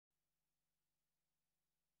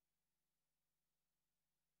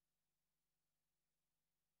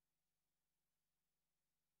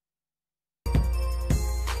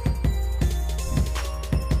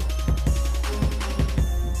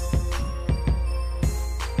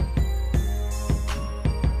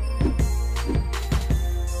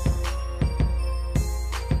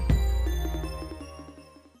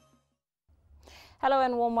Hello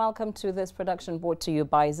and warm welcome to this production brought to you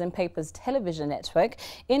by Zimpapers Television Network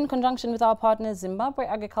in conjunction with our partners Zimbabwe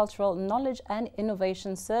Agricultural Knowledge and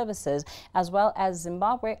Innovation Services as well as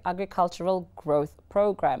Zimbabwe Agricultural Growth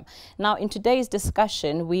Program. Now in today's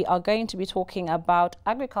discussion we are going to be talking about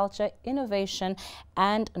agriculture, innovation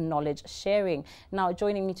and knowledge sharing. Now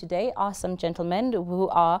joining me today are some gentlemen who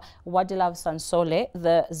are Wadilav Sansole,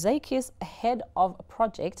 the ZAKIS Head of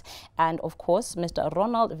Project, and of course Mr.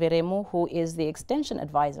 Ronald Veremu, who is the Extension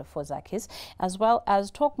Advisor for ZAKIS, as well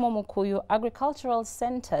as Tokmo Mukuyu, Agricultural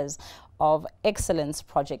Centers of Excellence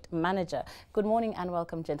Project Manager. Good morning and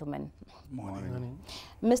welcome, gentlemen. Morning.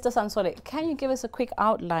 Mr. Sansole, can you give us a quick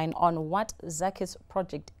outline on what ZAKIS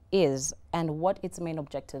project is and what its main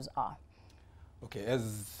objectives are? Okay,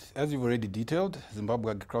 as you've already detailed,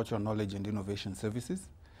 Zimbabwe Agricultural Knowledge and Innovation Services.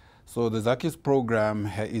 So the ZAKIS program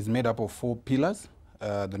is made up of 4 pillars.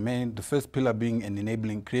 The first pillar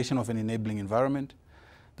being creation of an enabling environment.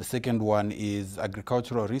 The second one is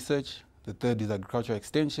agricultural research. The third is agricultural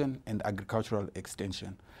extension and agricultural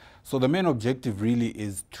extension. So the main objective really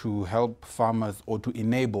is to help farmers or to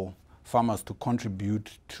enable farmers to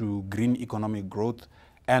contribute to green economic growth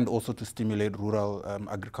and also to stimulate rural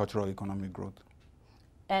agricultural economic growth.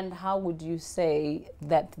 And how would you say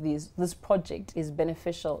that this project is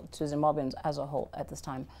beneficial to Zimbabweans as a whole at this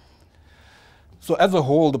time? So as a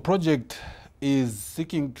whole, the project is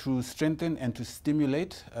seeking to strengthen and to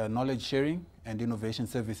stimulate knowledge sharing and innovation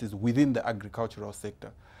services within the agricultural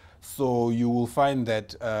sector. So you will find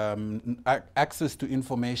that access to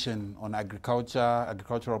information on agriculture,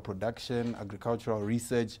 agricultural production, agricultural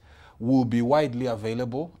research will be widely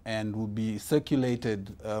available and will be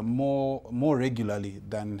circulated more regularly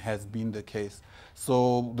than has been the case.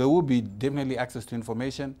 So there will be definitely access to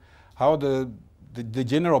information. How the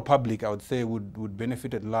general public, I would say, would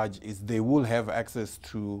benefit at large is they will have access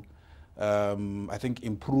to, I think,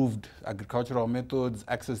 improved agricultural methods,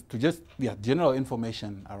 access to just general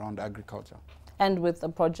information around agriculture. And with a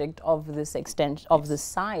project of this extent, of this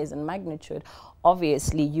size and magnitude,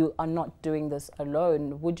 obviously you are not doing this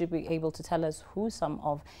alone. Would you be able to tell us who some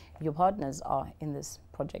of your partners are in this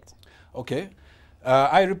project? Okay.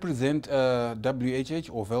 I represent WHH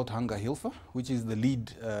or Welthungerhilfe, which is the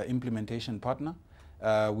lead implementation partner.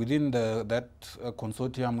 Within that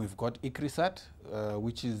consortium, we've got ICRISAT,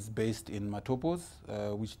 which is based in Matopos,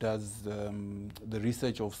 which does the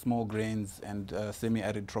research of small grains and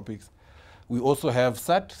semi-arid tropics. We also have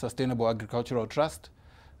SAT, Sustainable Agricultural Trust,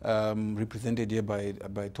 represented here by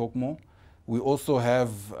Tokmo. We also have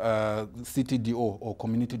CTDO, or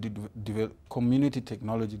Community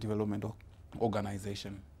Technology Development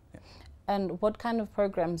Organization. Yeah. And what kind of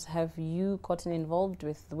programs have you gotten involved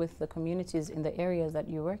with the communities in the areas that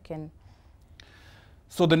you work in?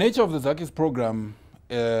 So the nature of the ZAKIS program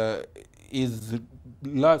is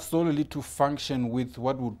solely to function with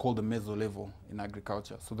what we would call the meso level in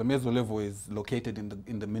agriculture. So the meso level is located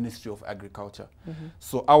in the Ministry of Agriculture. Mm-hmm.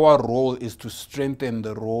 So our role is to strengthen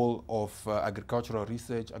the role of agricultural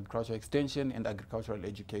research, agricultural extension, and agricultural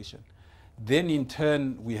education. Then in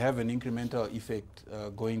turn, we have an incremental effect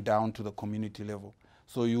going down to the community level.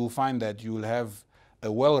 So you will find that you will have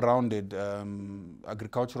a well-rounded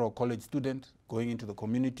agricultural college student going into the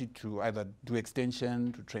community to either do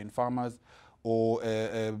extension, to train farmers, or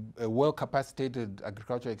a well-capacitated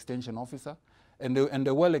agricultural extension officer, and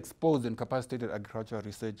a well-exposed and capacitated agricultural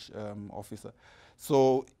research officer.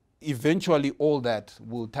 So eventually all that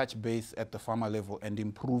will touch base at the farmer level and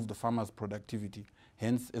improve the farmer's productivity.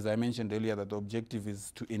 Hence, as I mentioned earlier, that the objective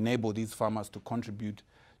is to enable these farmers to contribute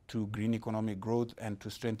to green economic growth and to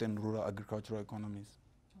strengthen rural agricultural economies.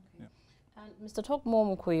 Okay. Yeah. And Mr.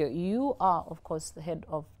 Tokmo Mukuyu, you are, of course, the head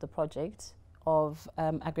of the project of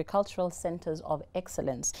Agricultural Centers of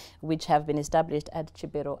Excellence, which have been established at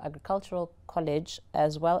Chibero Agricultural College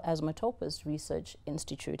as well as Matopos Research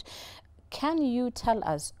Institute. Can you tell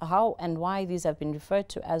us how and why these have been referred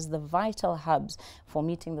to as the vital hubs for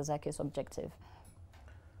meeting the ZAKIS objective?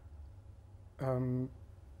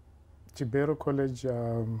 Chibero College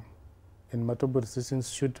and Matopos Research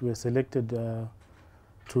Institute were selected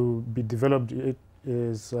to be developed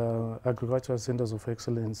as agricultural centers of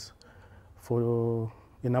excellence for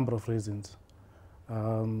a number of reasons.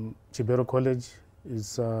 Chibero College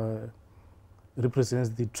represents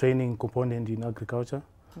the training component in agriculture.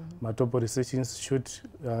 Mm-hmm. Matopos Research Institute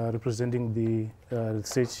representing the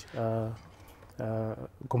research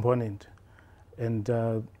component. And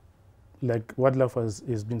like Wadilav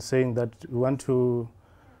has been saying, that we want to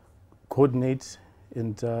coordinate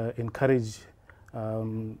and encourage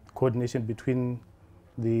coordination between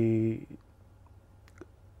the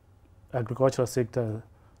agricultural sector,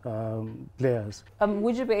 players.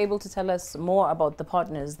 Would you be able to tell us more about the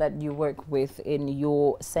partners that you work with in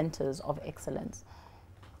your centers of excellence?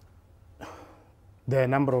 There are a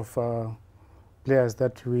number of players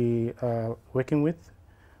that we are working with.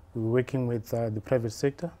 We're working with the private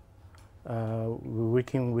sector. We're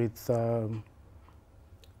working with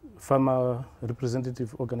farmer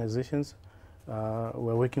representative organizations.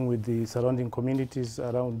 We're working with the surrounding communities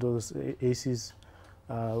around those ACs.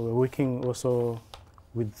 We're working also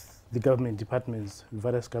with the government departments,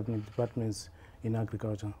 various government departments in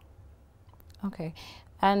agriculture. Okay.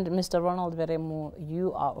 And Mr. Ronald Veremu,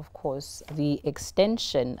 you are, of course, the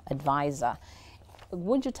Extension Advisor.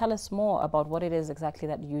 Would you tell us more about what it is exactly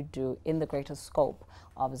that you do in the greater scope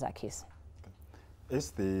of ZAKIS?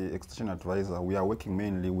 As the Extension Advisor, we are working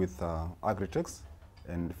mainly with Agritechs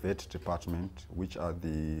and Vet Department, which are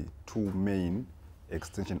the two main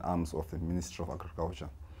extension arms of the Ministry of Agriculture.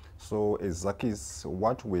 So as ZAKIS,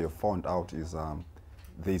 what we have found out is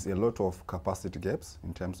there is a lot of capacity gaps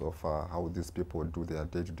in terms of how these people do their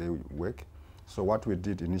day-to-day work. So what we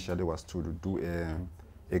did initially was to do an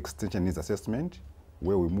extension needs assessment,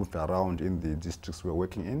 where we moved around in the districts we're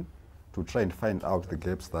working in to try and find out the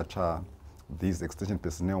gaps that these extension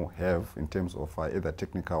personnel have in terms of either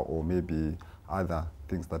technical or maybe other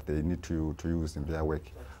things that they need to use in their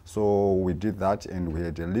work. So we did that, and we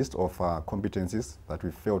had a list of competencies that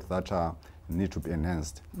we felt that need to be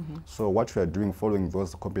enhanced. Mm-hmm. So what we are doing following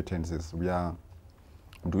those competencies, we are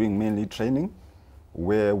doing mainly training,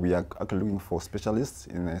 where we are actually looking for specialists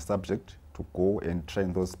in a subject to go and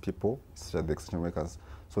train those people, such as the extension workers,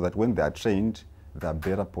 so that when they are trained, they are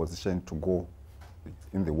better positioned to go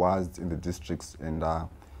in the wards, in the districts, and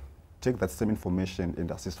take that same information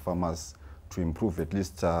and assist farmers to improve at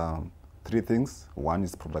least three things. One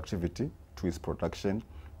is productivity, two is production,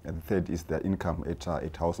 and the third is their income at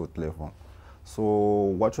household level. So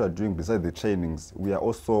what we are doing besides the trainings, we are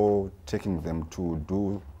also taking them to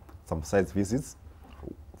do some site visits,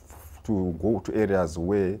 to go to areas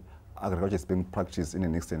where agriculture is being practiced in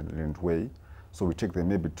an extended way. So we take them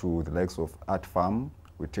maybe to the likes of Art Farm,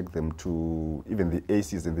 we take them to even the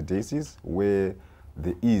ACs and the DACs, where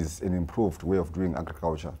there is an improved way of doing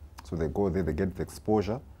agriculture. So they go there, they get the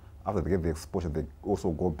exposure. After they get the exposure, they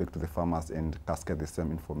also go back to the farmers and cascade the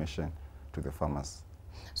same information to the farmers.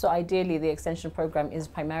 So ideally, the extension program is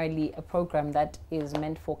primarily a program that is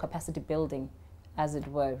meant for capacity building, as it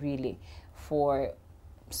were, really.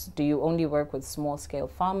 Do you only work with small-scale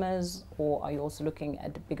farmers, or are you also looking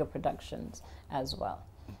at bigger productions as well?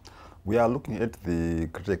 We are looking at the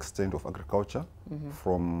greater extent of agriculture,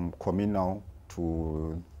 from communal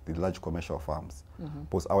to the large commercial farms.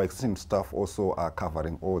 Because our extension staff also are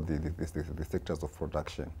covering all the sectors of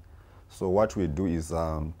production. So what we do is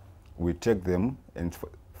we take them and,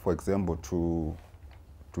 for example,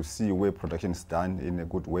 to see where production is done in a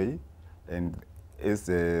good way, and as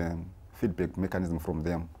a feedback mechanism from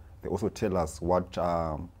them, they also tell us what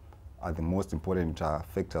are the most important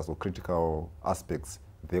factors or critical aspects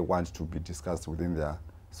they want to be discussed within their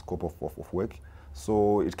scope of work.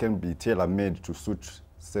 So it can be tailor-made to suit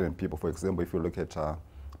certain people. For example, if you look at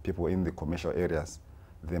people in the commercial areas,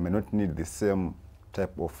 they may not need the same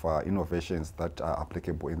type of innovations that are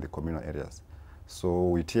applicable in the communal areas. So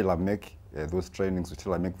we tailor-make those trainings, we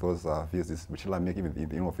tailor-make those visits, we tailor-make even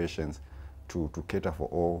the innovations to cater for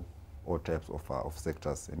all types of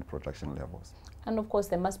sectors and production levels. And of course,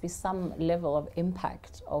 there must be some level of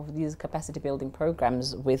impact of these capacity building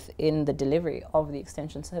programs within the delivery of the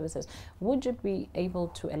extension services. Would you be able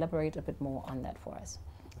to elaborate a bit more on that for us?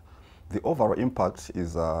 The overall impact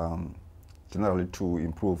is generally to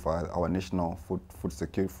improve our national food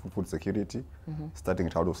security, starting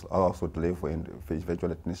at household level and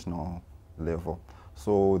eventually at national level.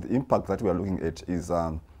 So the impact that we are looking at is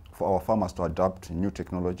for our farmers to adopt new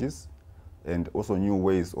technologies and also new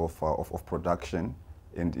ways of production,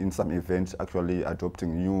 and in some events actually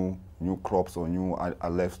adopting new crops or new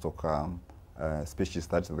livestock species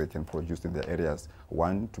that they can produce in their areas.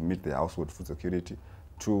 One, to meet their household food security.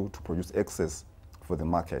 Two, to produce excess for the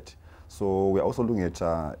market. So we're also looking at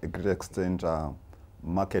a great extent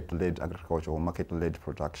market-led agriculture or market-led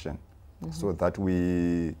production, so that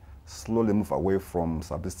we slowly move away from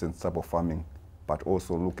subsistence type of farming, but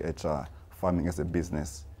also look at farming as a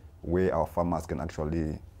business, where our farmers can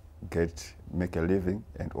actually make a living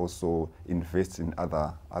and also invest in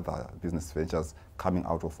other business ventures coming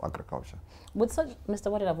out of agriculture. With such,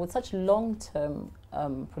 Mr. Wadilaf, with such long-term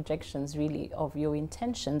projections really of your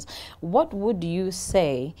intentions, what would you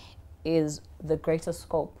say is the greater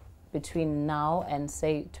scope between now and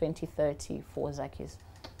say 2030 for ZAKIS?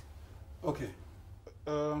 Okay.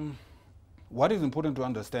 what is important to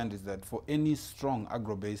understand is that for any strong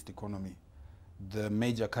agro-based economy, the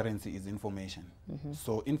major currency is information.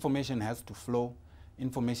 So information has to flow,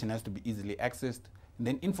 information has to be easily accessed, and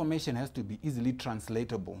then information has to be easily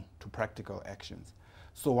translatable to practical actions.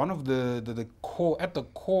 So one of the core, at the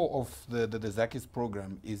core of the ZAKIS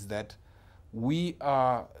program is that we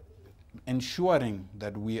are ensuring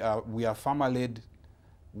that we are farmer-led,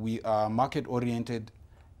 we are market-oriented,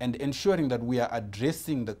 and ensuring that we are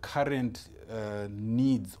addressing the current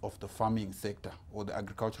needs of the farming sector or the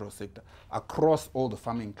agricultural sector across all the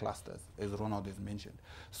farming clusters, as Ronald has mentioned.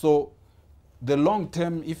 So the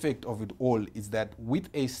long-term effect of it all is that with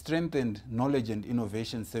a strengthened knowledge and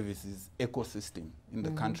innovation services ecosystem in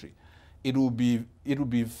the country, it will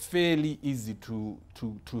be fairly easy to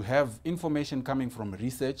have information coming from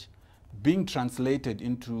research being translated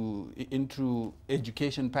into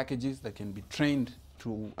education packages that can be trained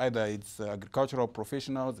to either its agricultural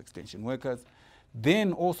professionals, extension workers,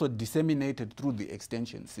 then also disseminated through the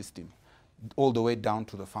extension system all the way down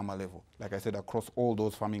to the farmer level. Like I said, across all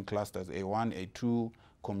those farming clusters, A1, A2,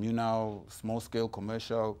 communal, small-scale,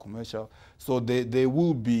 commercial. So there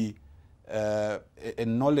will be a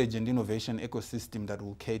knowledge and innovation ecosystem that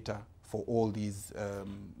will cater for all these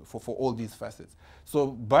for all these facets. So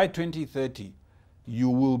by 2030, you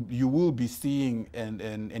will be seeing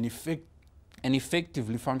an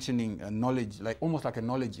effectively functioning knowledge, almost like a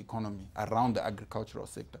knowledge economy around the agricultural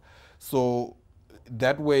sector. So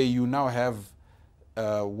that way you now have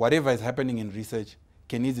whatever is happening in research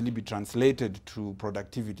can easily be translated to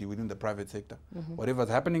productivity within the private sector. Whatever is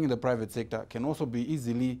happening in the private sector can also be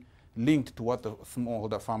easily linked to what the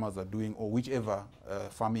smallholder farmers are doing or whichever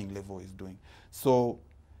farming level is doing. So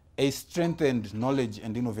a strengthened knowledge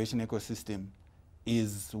and innovation ecosystem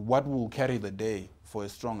is what will carry the day for a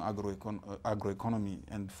strong agroeconomy,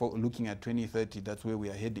 and for looking at 2030, that's where we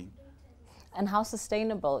are heading. And how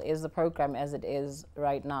sustainable is the program as it is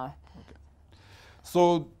right now? Okay.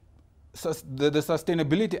 So the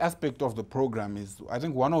sustainability aspect of the program is, I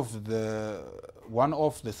think, one of the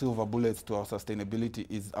silver bullets to our sustainability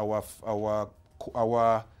is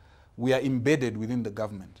we are embedded within the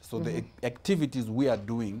government. So the activities we are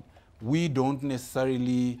doing, we don't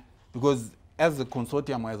necessarily, because as a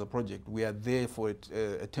consortium or as a project, we are there for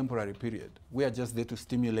a temporary period. We are just there to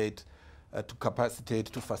stimulate, to capacitate,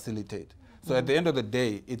 to facilitate. So at the end of the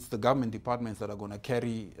day, it's the government departments that are going to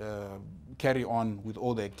carry on with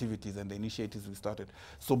all the activities and the initiatives we started.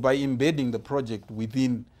 So by embedding the project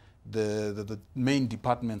within the main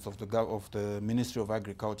departments of the Ministry of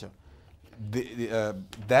Agriculture,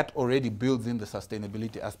 that already builds in the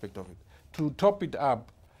sustainability aspect of it. To top it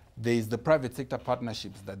up, there is the private sector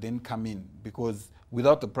partnerships that then come in, because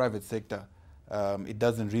without the private sector, it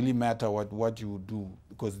doesn't really matter what you do,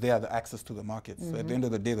 because they are the access to the markets. So at the end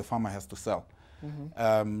of the day, the farmer has to sell.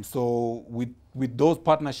 So with those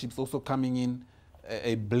partnerships also coming in,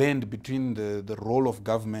 a blend between the role of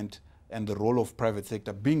government and the role of private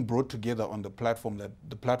sector being brought together on the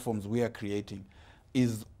platforms we are creating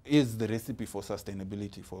is the recipe for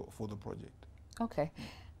sustainability for the project. Okay.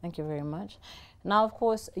 Thank you very much. Now, of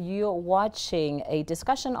course, you're watching a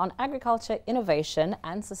discussion on agriculture, innovation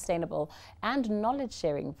and sustainable and knowledge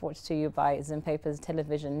sharing, brought to you by Zimpaper's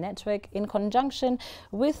television network in conjunction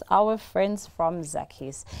with our friends from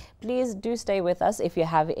ZAKIS. Please do stay with us. If you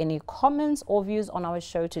have any comments or views on our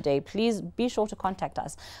show today, please be sure to contact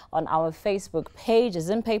us on our Facebook page,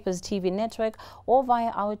 Zimpaper's TV network, or via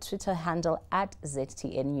our Twitter handle at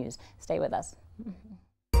ZTN News. Stay with us.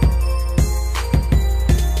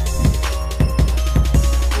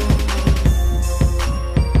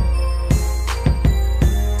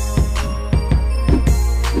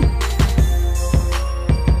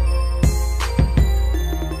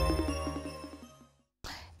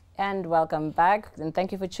 And welcome back, and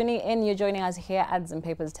thank you for tuning in. You're joining us here at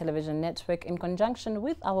Zimpaper's television network in conjunction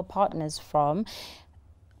with our partners from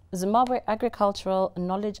Zimbabwe Agricultural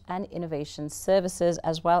Knowledge and Innovation Services,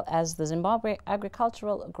 as well as the Zimbabwe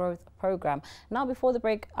Agricultural Growth Program. Now, before the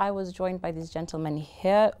break, I was joined by these gentlemen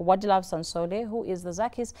here, Wadilav Sansole, who is the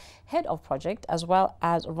ZAKIS Head of Project, as well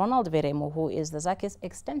as Ronald Veremo, who is the ZAKIS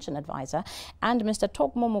Extension Advisor, and Mr.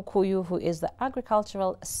 Tokmo Mukuyu, who is the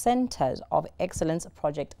Agricultural Centers of Excellence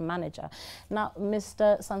Project Manager. Now,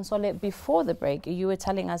 Mr. Sansole, before the break, you were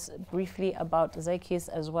telling us briefly about ZAKIS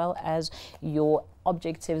as well as your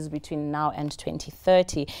objectives between now and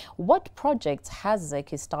 2030. What projects has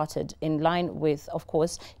ZAKIS started in line with, of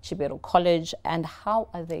course, Chibero College, and how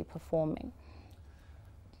are they performing?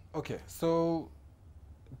 Okay, so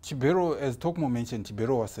Chibero, as Tokmo mentioned,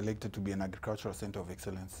 Chibero was selected to be an agricultural center of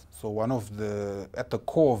excellence. So one of at the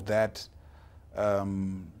core of that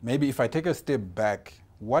maybe if I take a step back,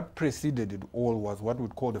 what preceded it all was what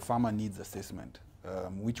we'd call the farmer needs assessment,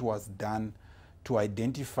 which was done to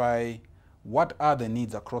identify what are the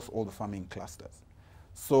needs across all the farming clusters.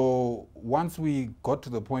 So once we got to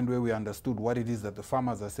the point where we understood what it is that the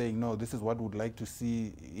farmers are saying, no, this is what we'd like to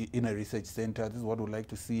see in a research center, this is what we'd like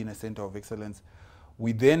to see in a center of excellence,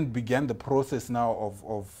 we then began the process now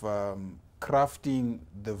of crafting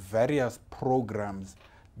the various programs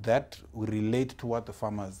that relate to what the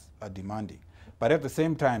farmers are demanding. But at the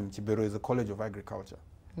same time, Chibero is a college of agriculture.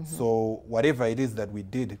 So whatever it is that we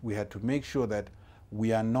did, we had to make sure that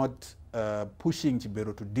we are not pushing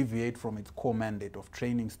Chibero to deviate from its core mandate of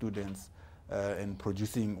training students and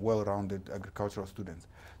producing well-rounded agricultural students.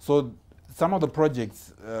 So some of the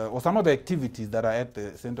projects or some of the activities that are at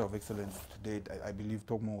the Center of Excellence to date, I believe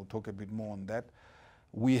Tokmo will talk a bit more on that.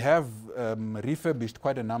 We have refurbished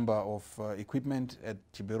quite a number of equipment at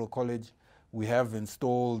Chibero College. We have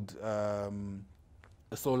installed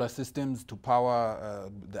solar systems to power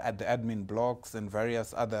the admin blocks and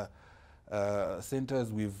various other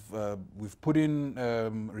centers. We've put in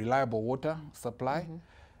reliable water supply.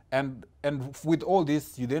 And with all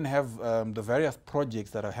this, you then have the various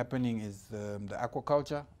projects that are happening is the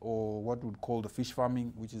aquaculture, or what we'd call the fish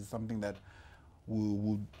farming, which is something that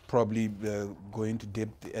we'll probably go into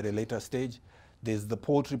depth at a later stage. There's the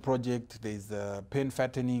poultry project, there's pen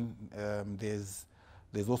fattening, there's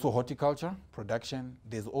also horticulture production,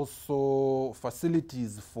 there's also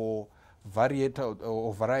facilities for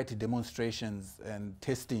variety demonstrations and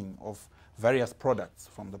testing of various products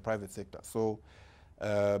from the private sector. So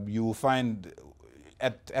you will find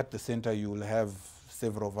at the center you will have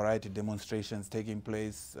several variety demonstrations taking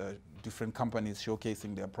place, different companies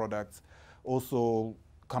showcasing their products, also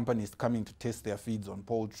companies coming to test their feeds on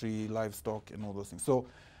poultry, livestock, and all those things. So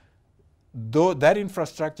that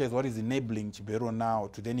infrastructure is what is enabling Chibero now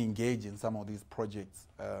to then engage in some of these projects,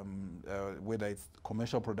 whether it's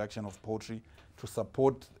commercial production of poultry, to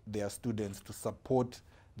support their students, to support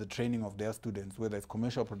the training of their students, whether it's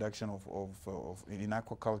commercial production in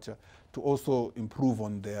aquaculture, to also improve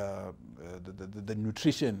on their the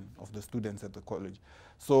nutrition of the students at the college.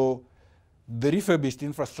 So the refurbished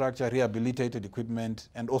infrastructure, rehabilitated equipment,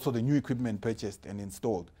 and also the new equipment purchased and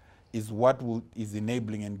installed is what is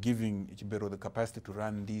enabling and giving Chibero the capacity to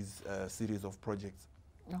run these series of projects.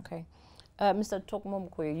 Okay. Mr. Tokmo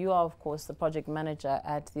Mkuyu, you are, of course, the project manager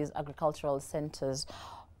at these agricultural centers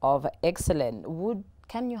of excellence.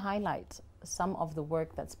 Can you highlight some of the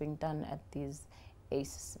work that's being done at these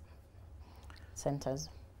ACE centers?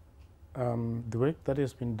 The work that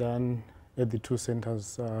has been done at the two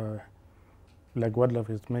centers, like Wadlove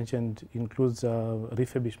has mentioned, includes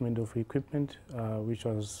refurbishment of equipment, which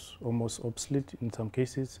was almost obsolete in some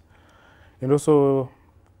cases, and also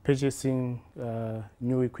purchasing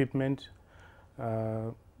new equipment,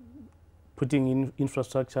 putting in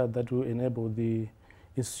infrastructure that will enable the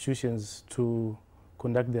institutions to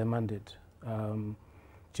conduct their mandate.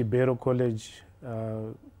 Chibero College,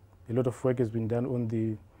 a lot of work has been done on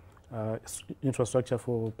the infrastructure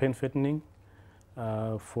for pen fattening,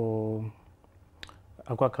 for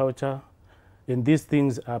aquaculture, and these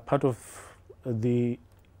things are part of the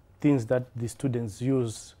things that the students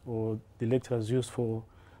use or the lecturers use for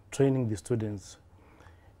training the students.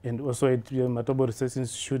 And also at Matobo Research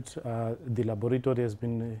Institute, the laboratory has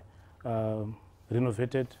been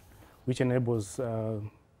renovated, which enables the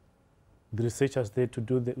researchers there to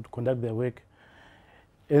conduct their work.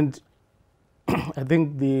 And I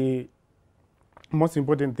think the most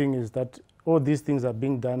important thing is that all these things are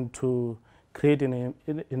being done to create an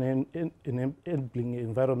enabling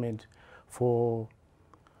environment for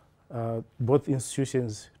both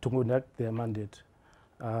institutions to conduct their mandate.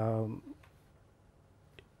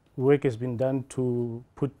 Work has been done to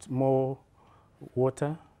put more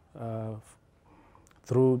water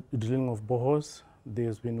through drilling of boreholes.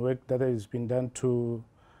 There's been work that has been done to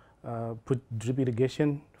put drip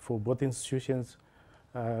irrigation for both institutions.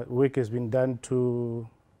 Work has been done to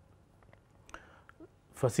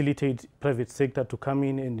facilitate private sector to come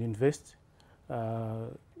in and invest.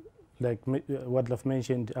 Like Wadlove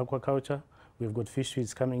mentioned, aquaculture. We've got fish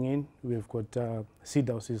feeds coming in. We've got seed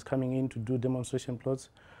houses coming in to do demonstration plots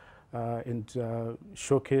and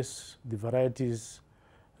showcase the varieties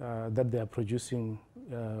that they are producing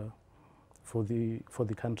for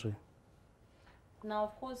the country. Now,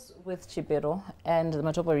 of course, with Chibero and the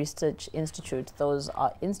Matobo Research Institute, those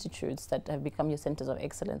are institutes that have become your centers of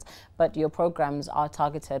excellence, but your programs are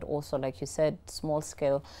targeted also, like you said,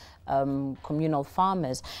 small-scale communal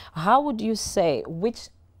farmers. How would you say, which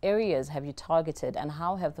areas have you targeted, and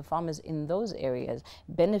how have the farmers in those areas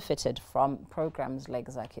benefited from programs like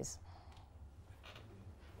Zakis?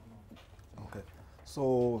 Okay,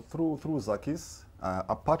 so through Zakis,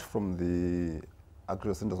 apart from the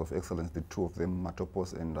agricultural centers of excellence, the two of them,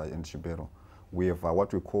 Matopos and Chibero, we have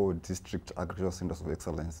what we call district agricultural centers of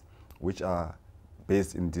excellence, which are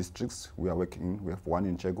based in districts. We have one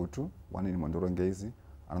in Chegutu, one in Mondorongezi,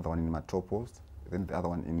 another one in Matopos, then the other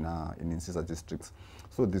one in Insisa districts.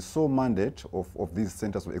 So the sole mandate of these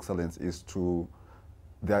centers of excellence is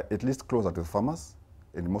they are at least closer to the farmers,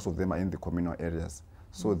 and most of them are in the communal areas.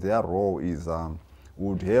 So their role is, we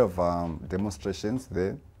would have demonstrations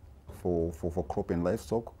there for crop and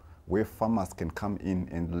livestock, where farmers can come in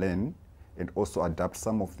and learn and also adapt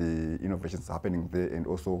some of the innovations happening there and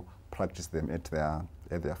also practice them at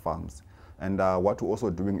their farms. And what we're also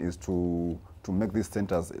doing is to make these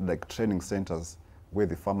centers like training centers where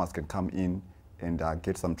the farmers can come in and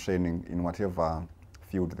get some training in whatever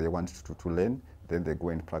field they want to learn, then they go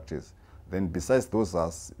and practice. Then besides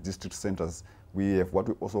those district centers, we have what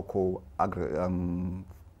we also call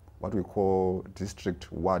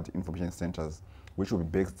district ward information centers, which will be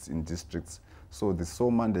based in districts. So the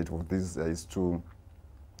sole mandate of this is to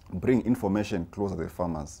bring information closer to the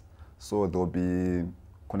farmers. So there will be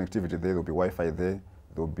connectivity there, there will be Wi-Fi there,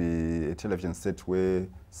 there will be a television set where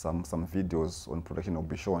some videos on production will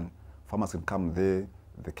be shown. Farmers can come there,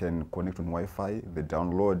 they can connect on Wi-Fi, they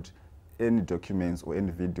download any documents or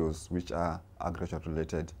any videos which are agriculture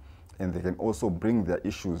related. And they can also bring their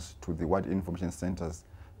issues to the ward information centers,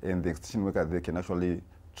 and the extension worker, they can actually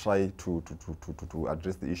try to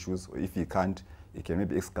address the issues, or if he can't, he can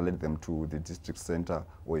maybe escalate them to the district center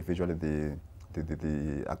or eventually the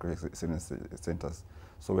agricultural centers.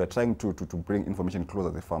 So we are trying to bring information closer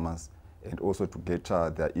to the farmers and also to get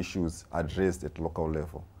their issues addressed at local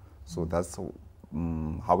level. So that's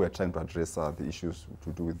how we are trying to address the issues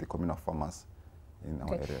to do with the communal farmers in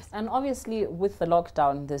our areas. And obviously with the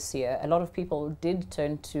lockdown this year, a lot of people did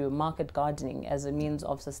turn to market gardening as a means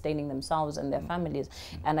of sustaining themselves and their families.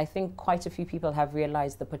 And I think quite a few people have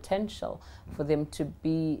realized the potential for them to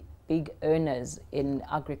be big earners in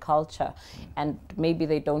agriculture, and maybe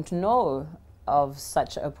they don't know of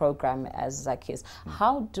such a program as Zakis.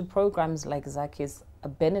 How do programs like Zakis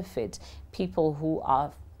benefit people who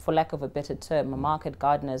are, for lack of a better term, market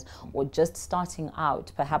gardeners, or just starting out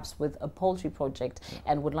perhaps with a poultry project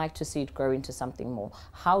and would like to see it grow into something more?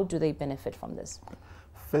 How do they benefit from this?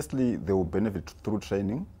 Firstly, they will benefit through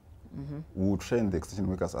training. We will train the extension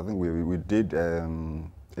workers. I think we did an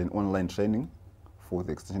online training for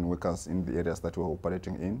the extension workers in the areas that we're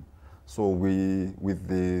operating in. So with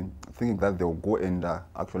the thinking that they'll go and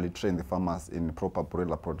actually train the farmers in proper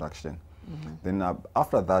broiler production. Then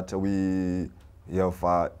after that, we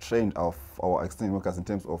have trained our extension workers in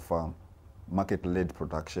terms of market-led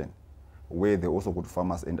production, where they also go to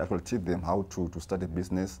farmers and actually teach them how to start a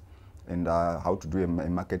business and how to do a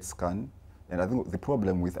market scan. And I think the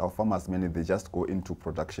problem with our farmers, mainly, they just go into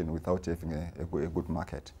production without having a good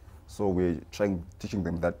market. So we're teaching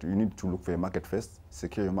them that you need to look for a market first,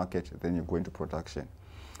 secure your market, then you go into production.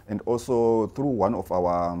 And also through one of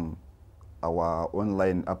our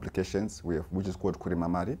online applications, which is called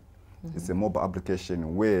Kurimamari. It's a mobile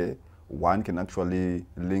application where one can actually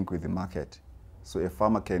link with the market. So a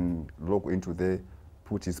farmer can log into there,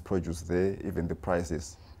 put his produce there, even the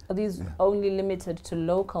prices. Are these only limited to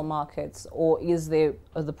local markets, or is there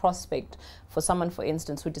the prospect for someone, for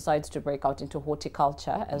instance, who decides to break out into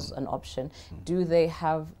horticulture as an option? Do they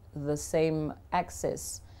have the same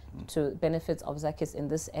access to benefits of Zakis in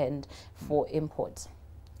this end for imports?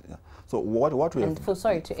 Yeah. So what we have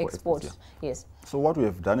to export. Yes. So what we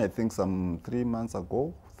have done, I think some 3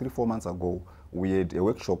 or 4 months ago, we had a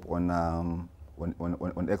workshop on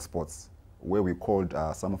exports, where we called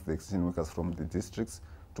some of the extension workers from the districts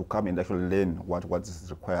to come and actually learn what is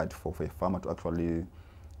required for a farmer to actually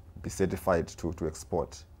be certified to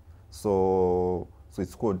export. So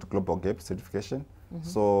it's called Global Gap Certification.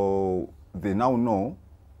 So they now know,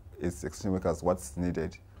 as extension workers, what's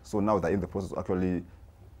needed. So now they're in the process of actually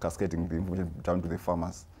cascading the information down to the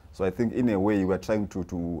farmers. So I think in a way we are trying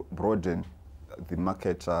to broaden the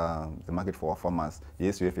market for our farmers.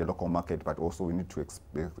 Yes, we have a local market, but also we need to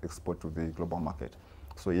export to the global market.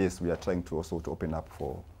 So yes, we are trying to also open up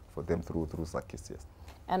for them through Zakis, yes.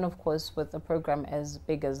 And of course, with a program as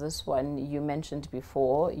big as this one, you mentioned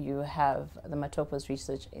before, you have the Matopos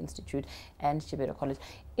Research Institute and Chibero College.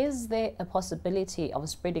 Is there a possibility of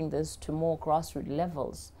spreading this to more grassroots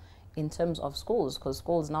levels in terms of schools, because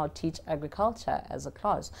schools now teach agriculture as a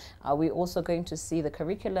class? Are we also going to see the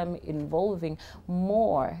curriculum involving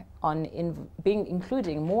more on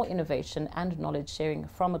including more innovation and knowledge sharing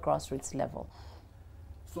from a grassroots level?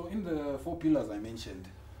 So in the 4 pillars I mentioned,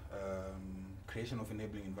 creation of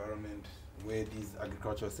enabling environment, where these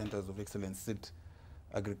agricultural centers of excellence sit,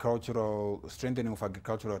 strengthening of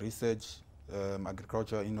agricultural research,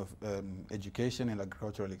 agricultural education, and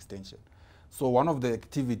agricultural extension. So one of the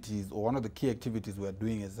activities, or one of the key activities we are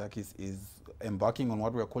doing as ZACIS, is embarking on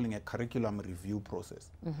what we are calling a curriculum review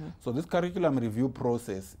process. So this curriculum review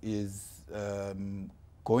process is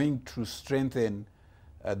going to strengthen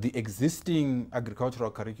the existing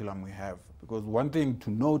agricultural curriculum we have. Because one thing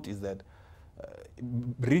to note is that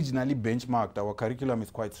regionally benchmarked, our curriculum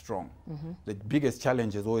is quite strong. The biggest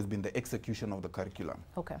challenge has always been the execution of the curriculum.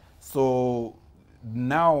 Okay. So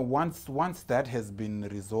now, once that has been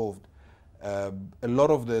resolved, a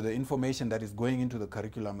lot of the information that is going into the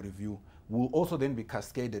curriculum review will also then be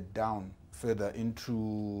cascaded down further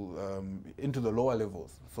into the lower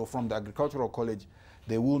levels. So from the agricultural college,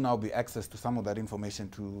 there will now be access to some of that information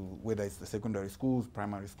to whether it's the secondary schools,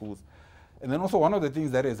 primary schools. And then also one of the things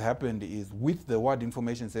that has happened is with the Ward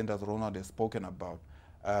Information Centers Ronald has spoken about,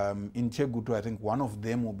 in Chegutu, I think one of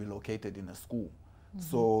them will be located in a school.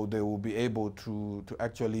 So they will be able to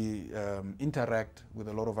actually interact with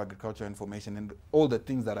a lot of agricultural information and all the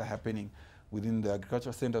things that are happening within the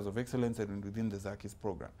Agricultural Centers of Excellence and within the ZACIS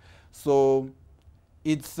program. So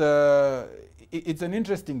it's an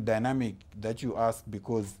interesting dynamic that you ask,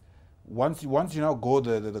 because once you now go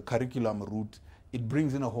the curriculum route, it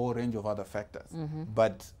brings in a whole range of other factors.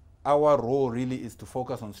 But our role really is to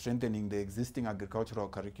focus on strengthening the existing agricultural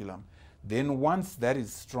curriculum. Then once that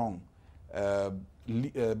is strong,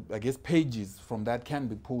 I guess pages from that can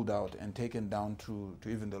be pulled out and taken down to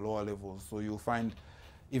even the lower levels. So you'll find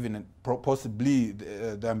even possibly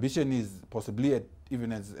the ambition is possibly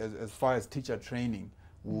even as far as teacher training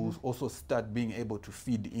will also start being able to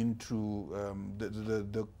feed into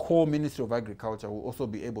the core Ministry of Agriculture will also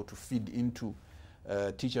be able to feed into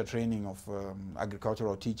teacher training of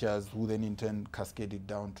agricultural teachers, who then in turn cascade it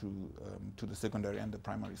down to the secondary and the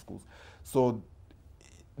primary schools. So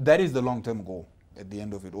that is the long-term goal at the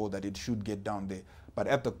end of it all, that it should get down there. But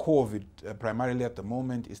at the core of it, primarily at the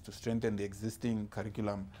moment, is to strengthen the existing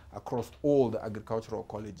curriculum across all the agricultural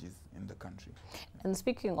colleges in the country. And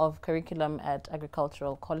speaking of curriculum at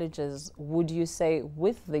agricultural colleges, would you say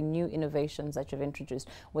with the new innovations that you've introduced,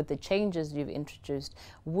 with the changes you've introduced,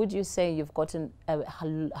 would you say you've gotten a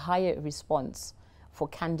higher response for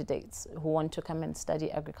candidates who want to come and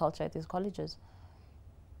study agriculture at these colleges?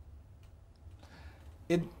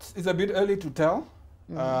 It's a bit early to tell,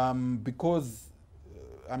 because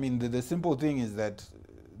I mean the simple thing is that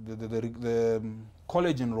the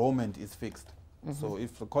college enrollment is fixed. So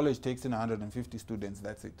if the college takes in 150 students,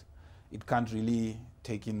 that's it. It can't really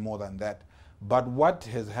take in more than that. But what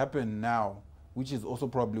has happened now, which is also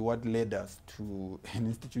probably what led us to an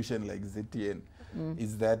institution like ZTN,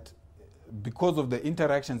 is that because of the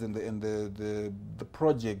interactions and the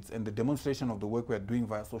projects and the demonstration of the work we're doing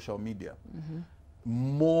via social media,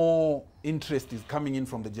 more interest is coming in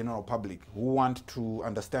from the general public who want to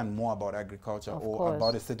understand more about agriculture or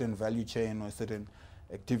about a certain value chain or a certain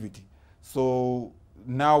activity. So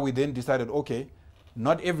now we then decided, okay,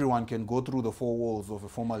 not everyone can go through the 4 walls of a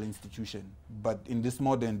formal institution, but in this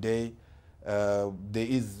modern day, there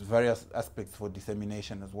is various aspects for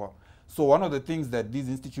dissemination as well. So one of the things that these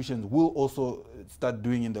institutions will also start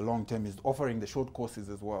doing in the long term is offering the short courses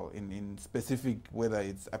as well in specific, whether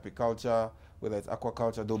it's apiculture, whether it's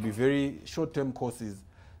aquaculture. There'll be very short-term courses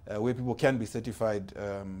where people can be certified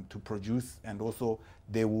to produce, and also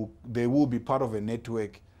they will be part of a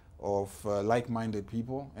network of like-minded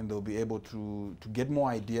people, and they'll be able to get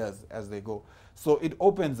more ideas as they go. So it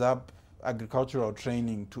opens up agricultural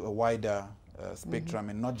training to a wider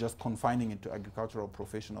spectrum and not just confining it to agricultural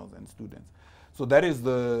professionals and students. So that is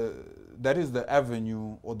the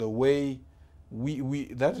avenue, or the way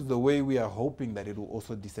that is the way we are hoping that it will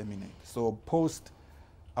also disseminate. So post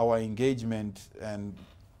our engagement and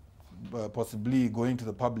possibly going to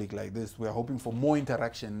the public like this, we are hoping for more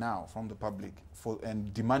interaction now from the public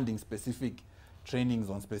and demanding specific trainings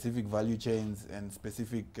on specific value chains and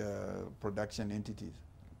specific production entities.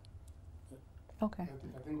 Okay.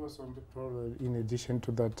 I think also in addition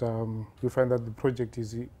to that, we find that the project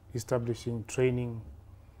is establishing training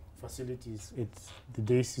facilities at the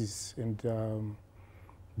DACIS and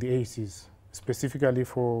the ACES, specifically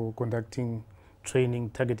for conducting training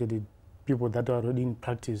targeted at people that are already in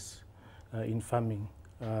practice in farming.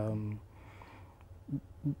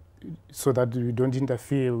 so that we don't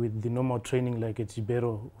interfere with the normal training like at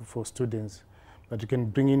Ibero for students. But you can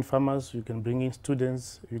bring in farmers, you can bring in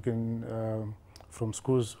students, you can from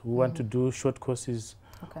schools who want to do short courses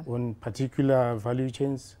on particular value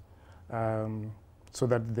chains, so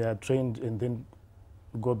that they are trained and then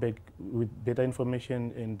go back with better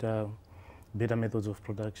information and better methods of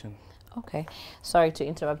production. Okay, sorry to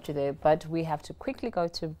interrupt you there, but we have to quickly go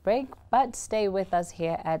to break, but stay with us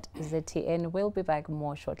here at ZTN. We'll be back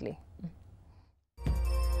more shortly.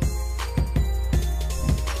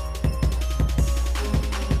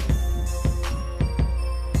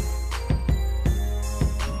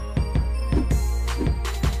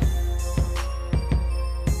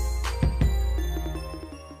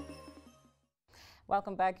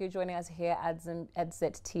 Welcome back. You're joining us here at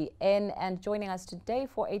ZTN, and joining us today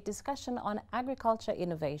for a discussion on agriculture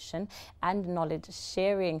innovation and knowledge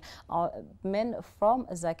sharing are men from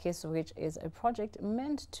Zakis, which is a project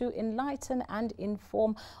meant to enlighten and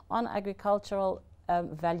inform on agricultural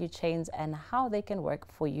value chains and how they can work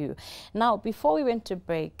for you. Now, before we went to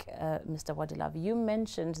break, Mr. Wadilav, you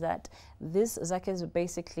mentioned that this Zakis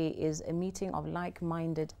basically is a meeting of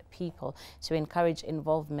like-minded people to encourage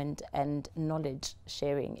involvement and knowledge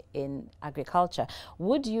sharing in agriculture.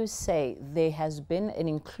 Would you say there has been an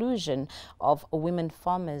inclusion of women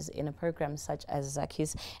farmers in a program such as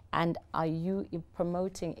Zakis, and are you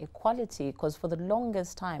promoting equality? Because for the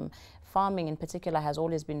longest time, farming in particular has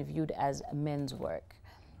always been viewed as men's work.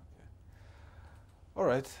 All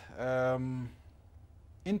right.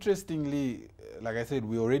 Interestingly, like I said,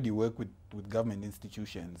 we already work with government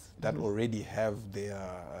institutions that already have their,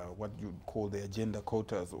 what you'd call their gender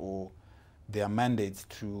quotas or their mandates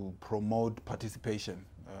to promote participation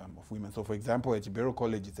of women. So for example, at Ibero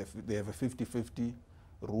College, they have a 50-50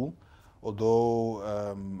 rule. Although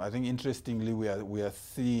I think interestingly we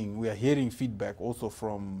are hearing feedback also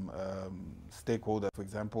from stakeholders, for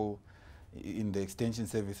example, in the extension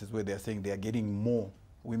services, where they are saying they are getting more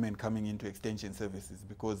women coming into extension services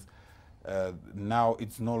because now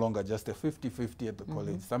it's no longer just a 50-50 at the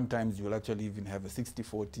college. Sometimes you'll actually even have a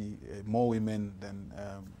 60-40, more women than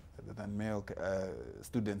male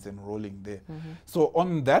students enrolling there. So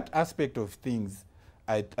on that aspect of things,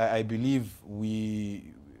 I believe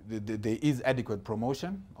there is adequate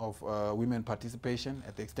promotion of women participation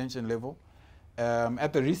at the extension level.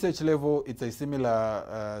 At the research level, it's a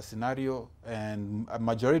similar scenario, and a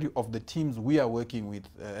majority of the teams we are working with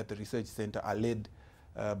at the research center are led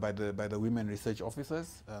by the women research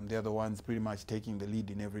officers. They're the ones pretty much taking the lead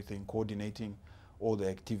in everything, coordinating all the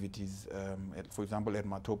activities, for example, at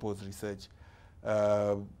Matopo's research.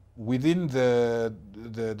 Within the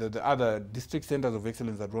other district centers of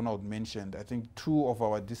excellence that Ronald mentioned, I think 2 of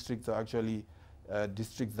our districts are actually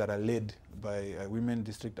districts that are led by women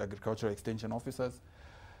district agricultural extension officers.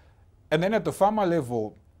 And then at the farmer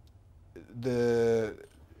level, the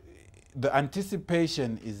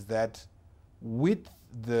anticipation is that with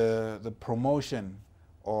the promotion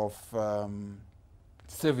of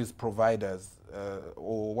service providers,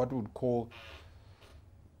 or what we would call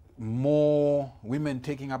more women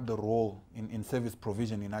taking up the role in service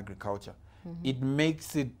provision in agriculture, it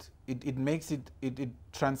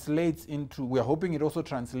translates into, we are hoping it also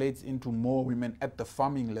translates into more women at the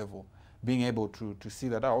farming level being able to see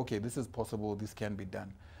that, okay, this is possible, this can be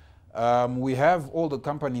done. We have all the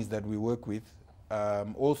companies that we work with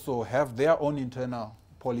also have their own internal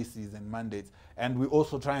policies and mandates, and we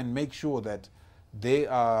also try and make sure that they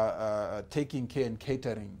are taking care and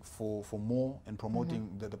catering for more and promoting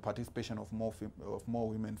the participation of more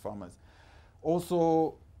women farmers.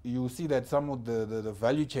 Also, you see that some of the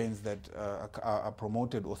value chains that are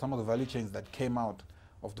promoted, or some of the value chains that came out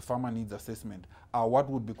of the farmer needs assessment, are what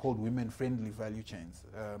would be called women-friendly value chains.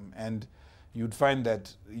 And you'd find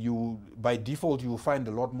that by default, you'll find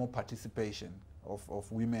a lot more participation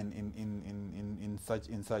of women in such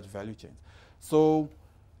value chains. So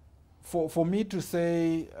for me to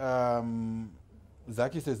say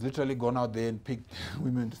Zakis has literally gone out there and picked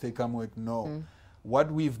women to say come work, no.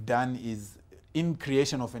 What we've done is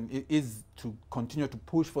is to continue to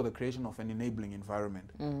push for the creation of an enabling environment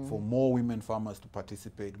for more women farmers to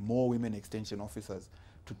participate, more women extension officers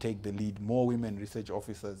to take the lead, more women research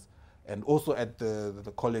officers. And also at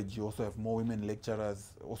the college, you also have more women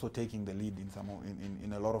lecturers also taking the lead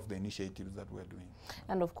in a lot of the initiatives that we're doing.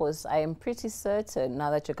 And of course, I am pretty certain now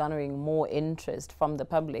that you're garnering more interest from the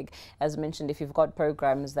public, as mentioned, if you've got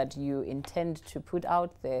programs that you intend to put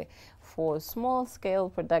out there for small-scale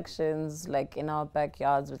productions, like in our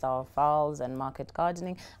backyards with our fowls and market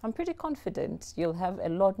gardening, I'm pretty confident you'll have a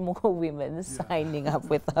lot more women signing up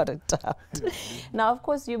without a doubt. Now, of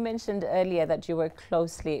course, you mentioned earlier that you work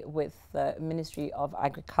closely with the Ministry of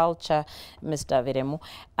Agriculture, Mr. Veremu.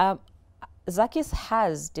 ZAKIS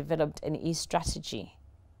has developed an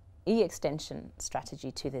e-extension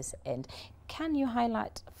strategy to this end. Can you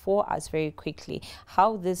highlight for us very quickly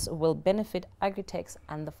how this will benefit Agritechs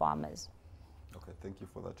and the farmers? Okay, thank you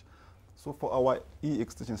for that. So for our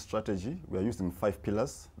e-extension strategy, we are using 5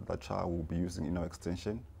 pillars that we'll be using in our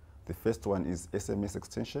extension. The first one is SMS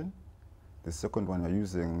extension. The second one, we're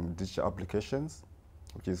using digital applications,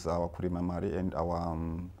 which is our Kurimamari and our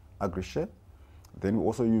AgriShare. Then we're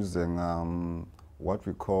also using what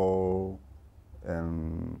we call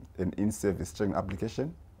an in-service training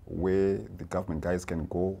application, where the government guys can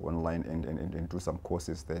go online and do some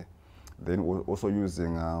courses there. Then we're also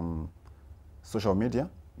using social media,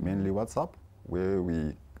 mainly WhatsApp, where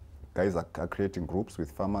we guys are creating groups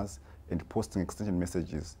with farmers and posting extension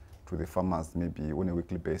messages to the farmers, maybe on a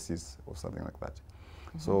weekly basis or something like that.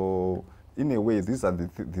 So in a way, these are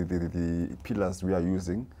the pillars we are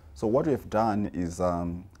using. So what we have done is,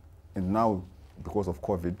 and now because of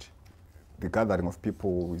COVID, the gathering of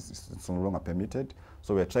people is no longer permitted.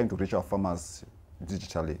 So we are trying to reach our farmers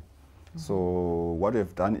digitally. So what we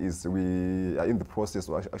have done is we are in the process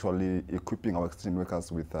of actually equipping our extension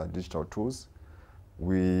workers with digital tools.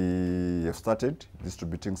 We have started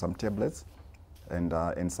distributing some tablets and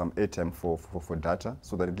some airtime for data,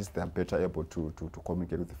 so that at least they are better able to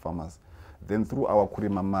communicate with the farmers. Then through our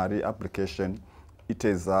Kurimamari application, it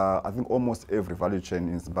is, I think, almost every value chain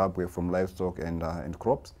in Zimbabwe, from livestock and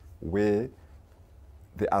crops, where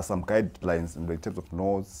there are some guidelines in terms of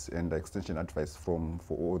notes and extension advice for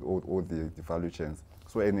all the value chains.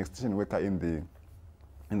 So an extension worker in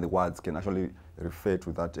the wards can actually refer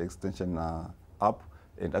to that extension app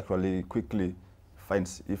and actually quickly find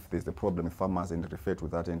if there's a problem with farmers and refer to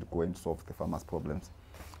that and go and solve the farmers' problems.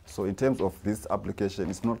 So in terms of this application,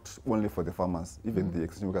 it's not only for the farmers, even the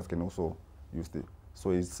extension workers can also use it.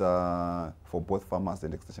 So it's for both farmers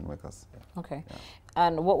and extension workers. Okay. Yeah.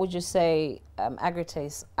 And what would you say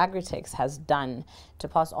Agritechs has done to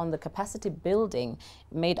pass on the capacity building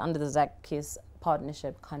made under the ZAKIS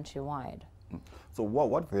partnership countrywide? So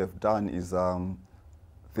what they have done is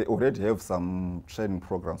they already have some training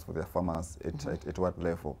programs for their farmers at what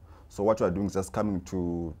level. So what we are doing is just coming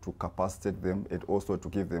to capacitate them and also to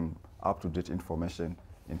give them up-to-date information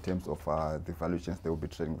in terms of the value chains they will be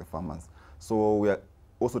training the farmers. So we are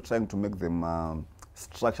also trying to make them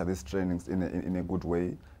structure these trainings in a good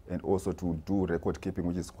way, and also to do record keeping,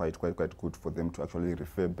 which is quite good for them to actually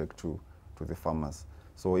refer back to the farmers.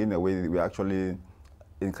 So in a way, we are actually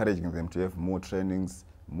encouraging them to have more trainings,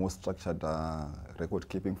 more structured record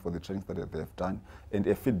keeping for the trainings that they have done, and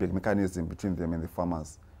a feedback mechanism between them and the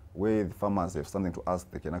farmers, where the farmers have something to ask,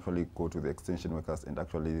 they can actually go to the extension workers and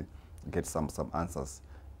actually get some answers.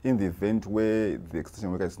 In the event where the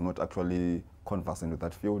extension worker is not actually conversant with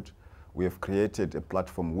that field, we have created a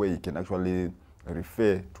platform where you can actually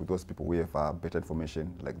refer to those people who have better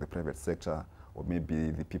information, like the private sector, or maybe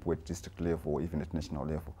the people at district level, or even at national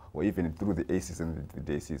level, or even through the ACs and the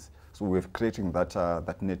DACs. So we're creating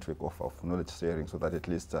that network of knowledge sharing, so that at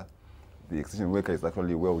least the extension worker is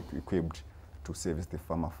actually well equipped to service the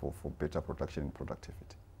farmer for better production and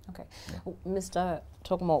productivity. Okay. Yeah. Mr.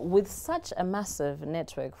 Tokumo, with such a massive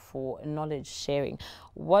network for knowledge sharing,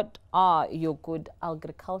 what are your good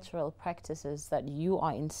agricultural practices that you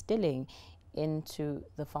are instilling into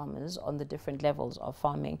the farmers on the different levels of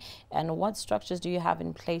farming? And what structures do you have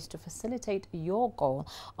in place to facilitate your goal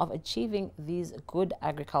of achieving these good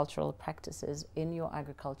agricultural practices in your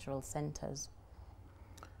agricultural centers?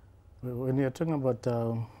 When you're talking about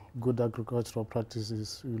good agricultural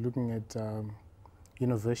practices, we're looking at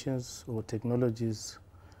innovations or technologies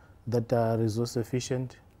that are resource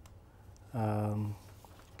efficient,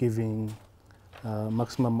 giving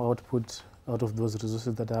maximum output out of those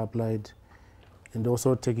resources that are applied, and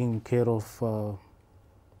also taking care of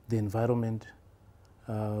the environment.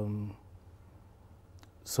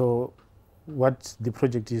 So what the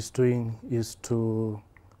project is doing is to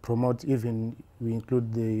promote, even we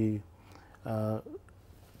include the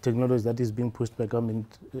technology that is being pushed by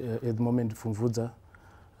government at the moment from VUDZA.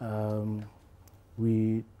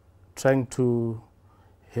 We trying to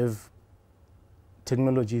have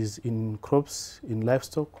technologies in crops, in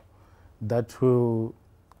livestock, that will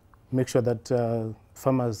make sure that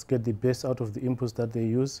farmers get the best out of the inputs that they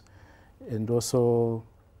use, and also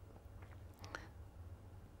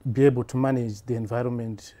be able to manage the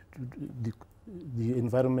environment, the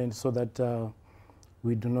environment so that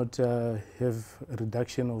we do not have a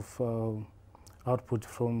reduction of output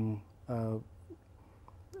from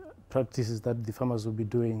practices that the farmers will be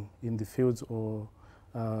doing in the fields or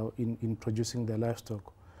in producing their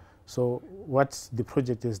livestock. So what the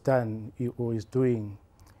project has done or is doing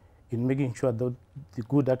in making sure that the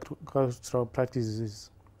good agricultural practices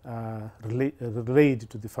relayed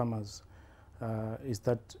to the farmers is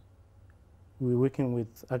that we're working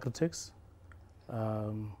with Agritechs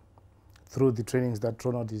through the trainings that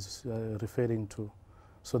Ronald is referring to,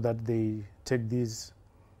 so that they take these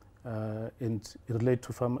and relate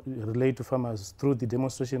to farmers through the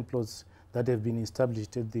demonstration plots that have been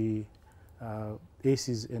established at the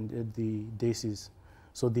ACEs and at the DACEs.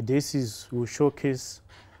 So the DACEs will showcase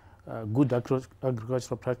good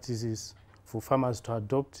agricultural practices for farmers to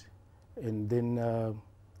adopt and then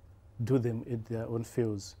do them at their own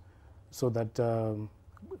fields, so that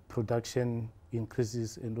production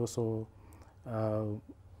increases and also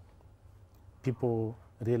people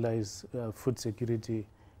realize food security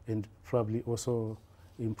and probably also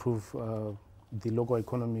improve the local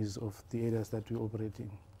economies of the areas that we operate in.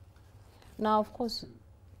 Now, of course,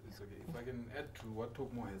 it's okay. If I can add to what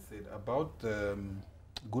Tokmo has said about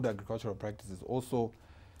good agricultural practices, also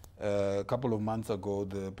a couple of months ago,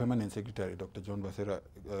 the Permanent Secretary, Dr. John Basera,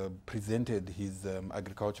 presented his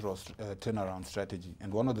agricultural turnaround strategy.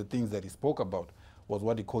 And one of the things that he spoke about was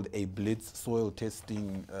what he called a blitz soil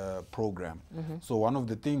testing program. So one of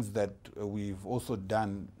the things that we've also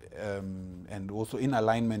done, and also in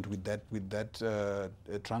alignment with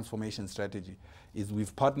that transformation strategy, is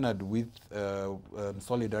we've partnered with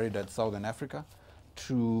Solidaridad Southern Africa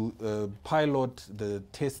to pilot the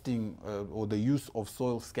testing or the use of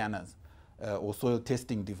soil scanners or soil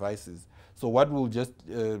testing devices. So what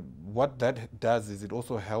that does is it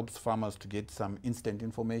also helps farmers to get some instant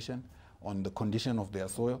information on the condition of their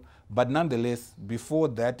soil. But nonetheless, before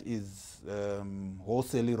that is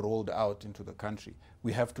wholesale rolled out into the country,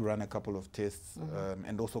 we have to run a couple of tests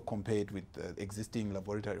and also compare it with existing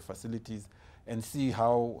laboratory facilities and see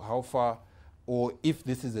how far, or if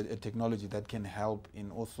this is a technology that can help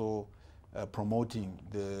in also promoting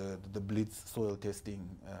the blitz soil testing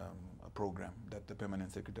program that the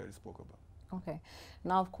Permanent Secretary spoke about. Okay.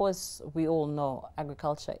 Now, of course, we all know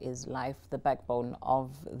agriculture is life, the backbone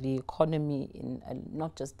of the economy in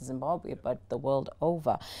not just Zimbabwe, but the world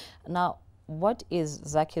over. Now, what is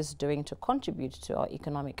ZACIS doing to contribute to our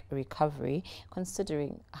economic recovery,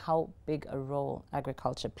 considering how big a role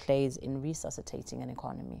agriculture plays in resuscitating an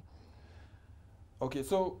economy? Okay,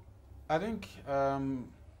 so I think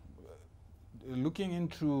looking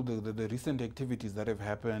into the recent activities that have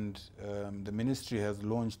happened, the ministry has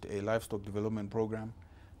launched a livestock development program.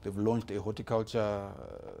 They've launched a horticulture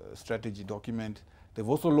strategy document. They've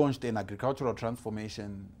also launched an agricultural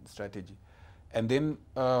transformation strategy. And then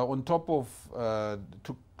on top of,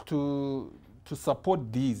 to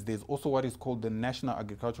support these, there's also what is called the National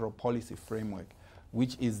Agricultural Policy Framework,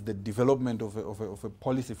 which is the development of a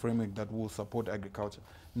policy framework that will support agriculture.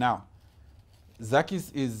 Now,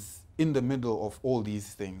 ZACIS is in the middle of all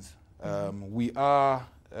these things. We are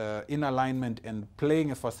in alignment and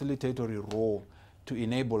playing a facilitatory role to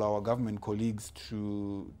enable our government colleagues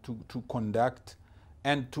to conduct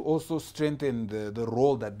and to also strengthen the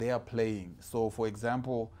role that they are playing. So, for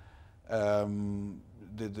example,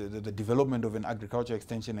 the development of an agriculture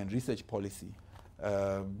extension and research policy,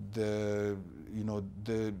 the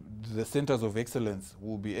centers of excellence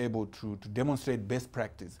will be able to demonstrate best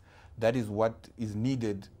practice. That is what is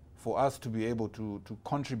needed for us to be able to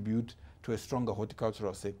contribute to a stronger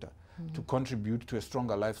horticultural sector, to contribute to a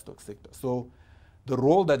stronger livestock sector. So the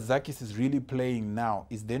role that ZACIS is really playing now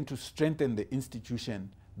is then to strengthen the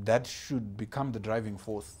institution that should become the driving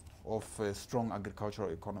force of a strong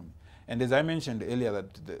agricultural economy. And as I mentioned earlier,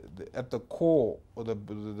 that at the core or the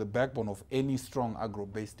backbone of any strong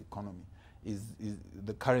agro-based economy is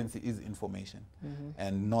the currency is information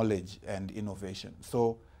and knowledge and innovation.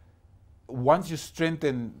 So once you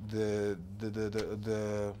strengthen the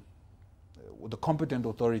competent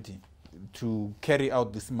authority to carry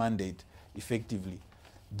out this mandate effectively,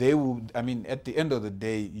 they will, I mean, at the end of the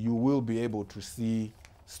day, you will be able to see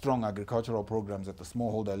strong agricultural programs at the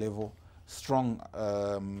smallholder level, strong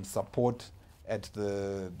support at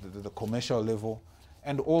the commercial level,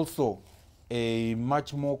 and also a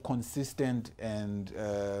much more consistent and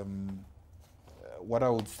what I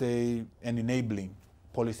would say an enabling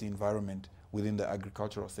policy environment within the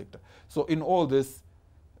agricultural sector. So in all this,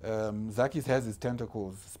 ZACIS has its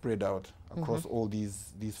tentacles spread out across all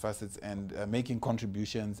these facets and making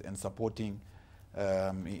contributions and supporting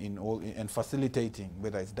and facilitating,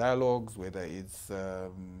 whether it's dialogues, whether it's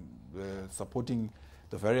supporting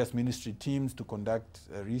the various ministry teams to conduct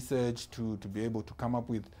research, to be able to come up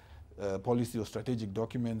with policy or strategic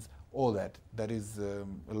documents, all that. That is a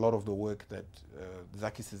lot of the work that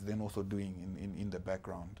ZAKIS is then also doing in the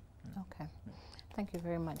background. Okay. Thank you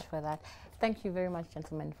very much for that. Thank you very much,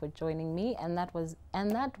 gentlemen, for joining me. And that was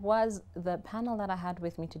the panel that I had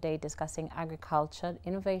with me today discussing agriculture,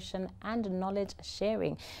 innovation and knowledge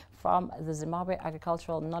sharing from the Zimbabwe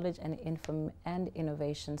Agricultural Knowledge and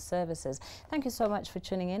Innovation Services. Thank you so much for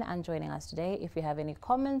tuning in and joining us today. If you have any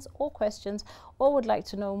comments or questions or would like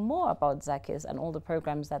to know more about ZAKIS and all the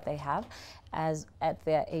programs that they have as at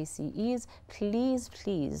their ACEs,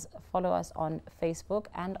 please follow us on Facebook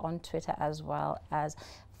and on Twitter, as well as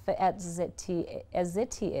at ZTN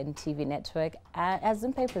TV Network, as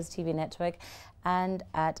Zimpapers TV Network, and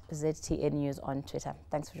at ZTN News on Twitter.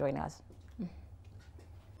 Thanks for joining us.